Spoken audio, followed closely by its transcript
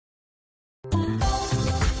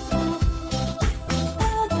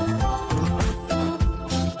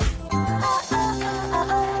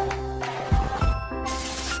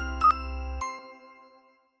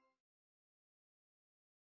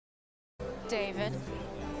David.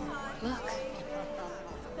 Look.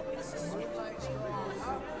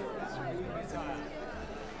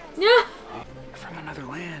 Yeah. From another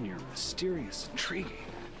land, you're mysterious, intriguing.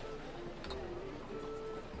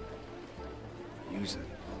 Use it.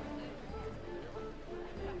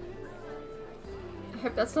 I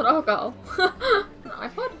hope that's not alcohol. An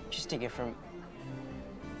iPod? Just a gift from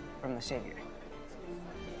the Savior.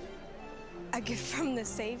 A gift from the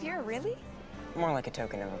Savior? Really? More like a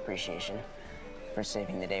token of appreciation for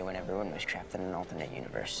saving the day when everyone was trapped in an alternate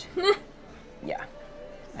universe. Yeah,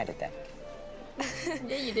 I did that.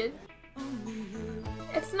 Yeah, you did.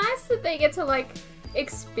 It's nice that they get to, like,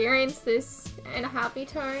 experience this in a happy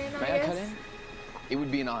tone, I guess. May I cut in? It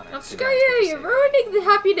would be an honor. Oh, screw you! You're ruining the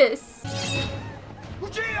happiness!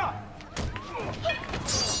 Regina!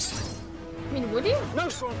 I mean, would you? No,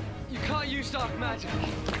 son! You can't use dark magic.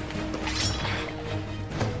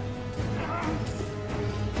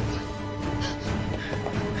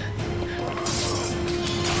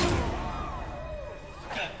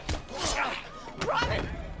 Run!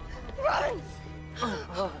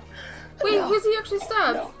 Run! Wait, who's he actually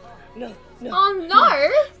stabbed? No. Oh no!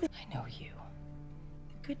 I know you.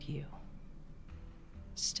 The good you.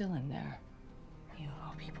 Still in there. You of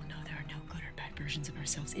all people know there are no good or bad versions of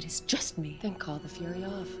ourselves. It is just me. Then call the fury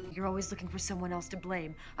off. You're always looking for someone else to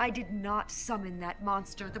blame. I did not summon that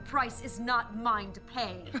monster. The price is not mine to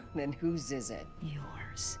pay. Then whose is it?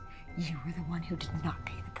 Yours. You were the one who did not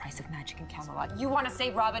pay the price of magic in Camelot. You want to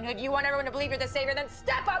save Robin Hood, you want everyone to believe you're the savior, then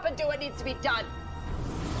step up and do what needs to be done.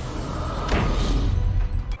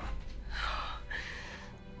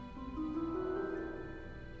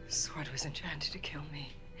 The sword was enchanted to kill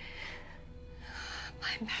me.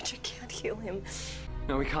 My magic can't heal him.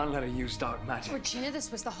 No, we can't let her use dark magic. Regina,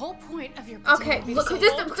 this was the whole point of your Okay, look,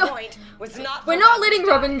 this Point was not. we're not letting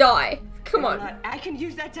Robin die. Come on. I can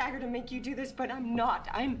use that dagger to make you do this, but I'm not.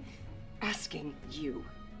 I'm asking you.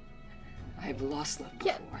 I've lost love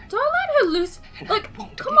before. Yeah, don't let her loose. Like,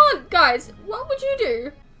 come on, guys. What would you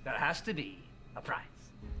do? There has to be a price.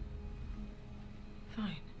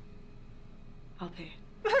 Fine. I'll pay.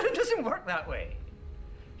 It doesn't work that way.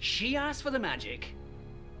 She asked for the magic.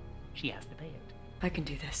 She has to pay it. I can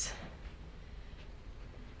do this.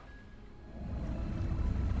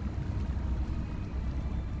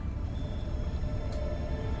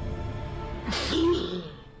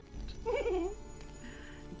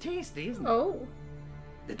 Tasty, isn't it? Oh.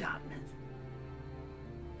 The darkness.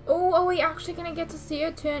 Oh, are we actually gonna get to see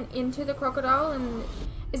her turn into the crocodile? And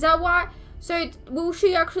is that why? So, will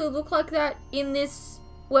she actually look like that in this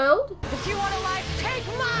world? If you want a life, take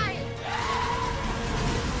mine!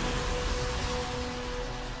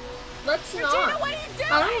 Let's Regina, not. what are you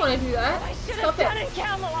doing? I don't want to do that. I should Stop have done it. in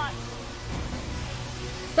Camelot.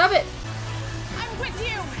 Stop it. I'm with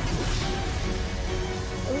you.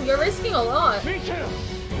 Oh, you're risking a lot. Me too!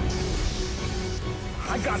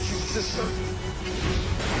 I got you, sister.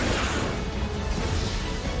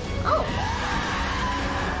 Oh.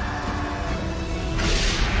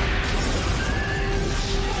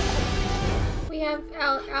 We have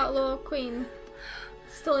our outlaw queen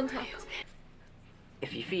still intact.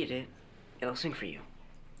 If you feed it, it'll sing for you.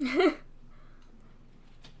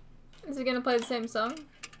 Is it gonna play the same song?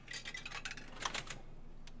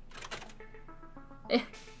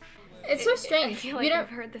 It's so strange. I feel like You don't I've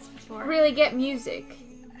heard this before. really get music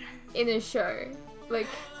in this show. Like,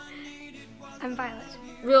 I'm Violet.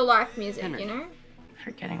 real life music, Henry. you know?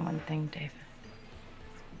 Forgetting one thing, David.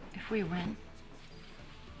 If we win,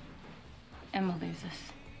 Emma loses.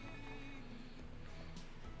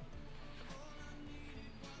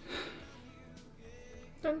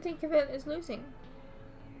 Don't think of it as losing.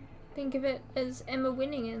 Think of it as Emma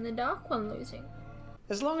winning and the Dark One losing.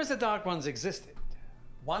 As long as the Dark Ones existed,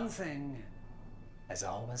 one thing has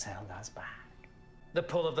always held us back. The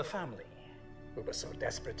pull of the family we were so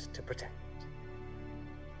desperate to protect.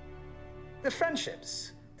 The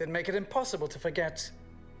friendships that make it impossible to forget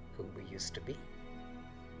who we used to be.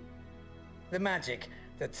 The magic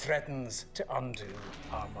that threatens to undo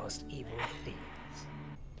our most evil deeds.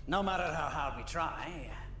 No matter how hard we try,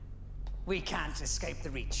 we can't escape the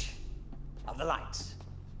reach of the light.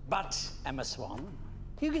 But, Emma Swan,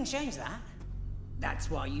 you can change that. That's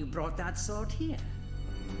why you brought that sword here.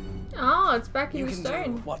 Oh, it's back in You the can do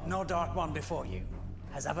stone. what no Dark One before you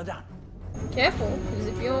has ever done. Careful, because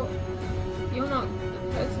if you're not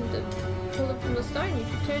the person to pull it from the stone, you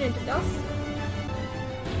could turn into dust.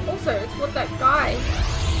 Also, it's what that guy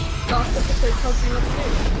last episode told you not to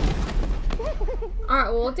do.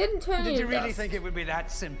 Alright, well, it didn't turn Did into you really dust. think it would be that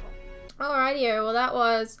simple? Alrighty, well, that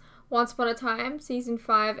was Once Upon a Time, Season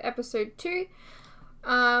 5, Episode 2.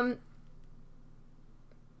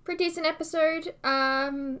 pretty decent episode.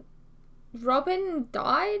 Robin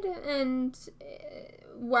died, and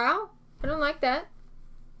wow, I don't like that.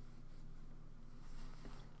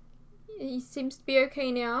 He seems to be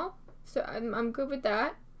okay now, so I'm good with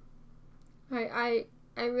that. I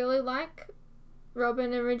really like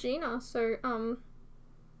Robin and Regina, so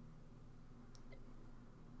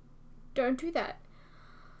don't do that.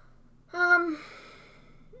 I'm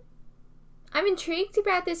intrigued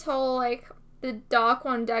about this whole, like, the Dark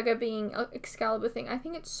One dagger being an Excalibur thing. I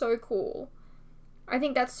think it's so cool. I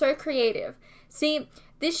think that's so creative. See,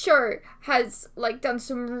 this show has, like, done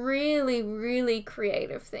some really, really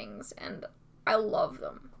creative things, and I love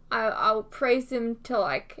them. I'll praise them till,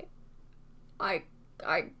 like, I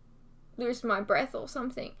lose my breath or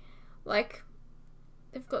something. Like,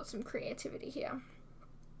 they've got some creativity here.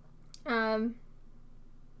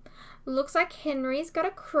 Looks like Henry's got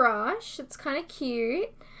a crush. It's kind of cute.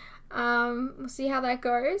 We'll see how that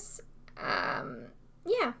goes.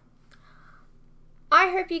 Yeah. I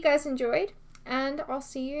hope you guys enjoyed, and I'll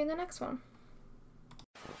see you in the next one.